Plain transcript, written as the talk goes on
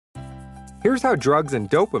Here's how drugs and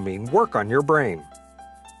dopamine work on your brain.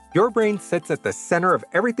 Your brain sits at the center of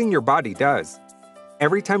everything your body does.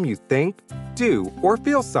 Every time you think, do, or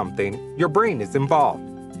feel something, your brain is involved.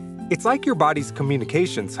 It's like your body's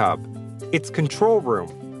communications hub, its control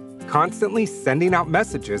room, constantly sending out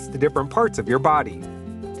messages to different parts of your body.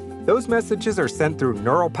 Those messages are sent through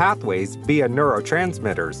neural pathways via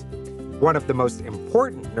neurotransmitters. One of the most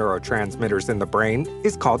important neurotransmitters in the brain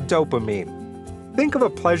is called dopamine. Think of a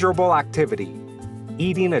pleasurable activity: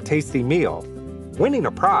 eating a tasty meal, winning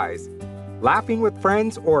a prize, laughing with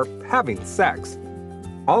friends, or having sex.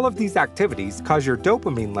 All of these activities cause your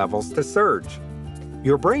dopamine levels to surge.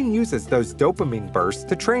 Your brain uses those dopamine bursts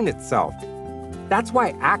to train itself. That's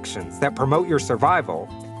why actions that promote your survival,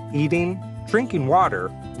 eating, drinking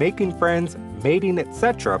water, making friends, mating,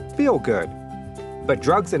 etc., feel good. But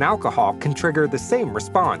drugs and alcohol can trigger the same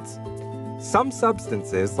response. Some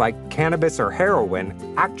substances, like cannabis or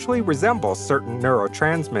heroin, actually resemble certain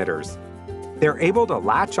neurotransmitters. They're able to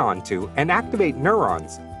latch onto and activate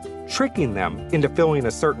neurons, tricking them into feeling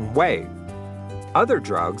a certain way. Other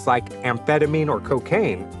drugs, like amphetamine or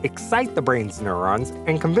cocaine, excite the brain's neurons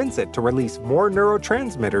and convince it to release more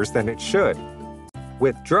neurotransmitters than it should.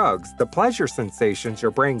 With drugs, the pleasure sensations your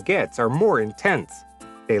brain gets are more intense.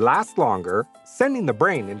 They last longer, sending the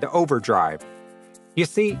brain into overdrive. You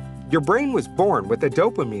see, your brain was born with a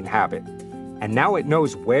dopamine habit, and now it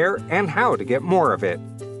knows where and how to get more of it.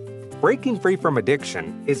 Breaking free from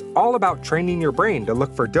addiction is all about training your brain to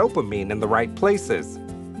look for dopamine in the right places.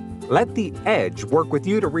 Let the Edge work with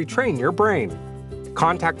you to retrain your brain.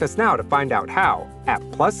 Contact us now to find out how at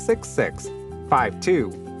 +66 52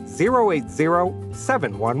 080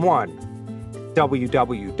 711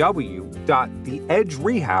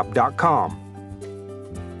 www.theedgerehab.com.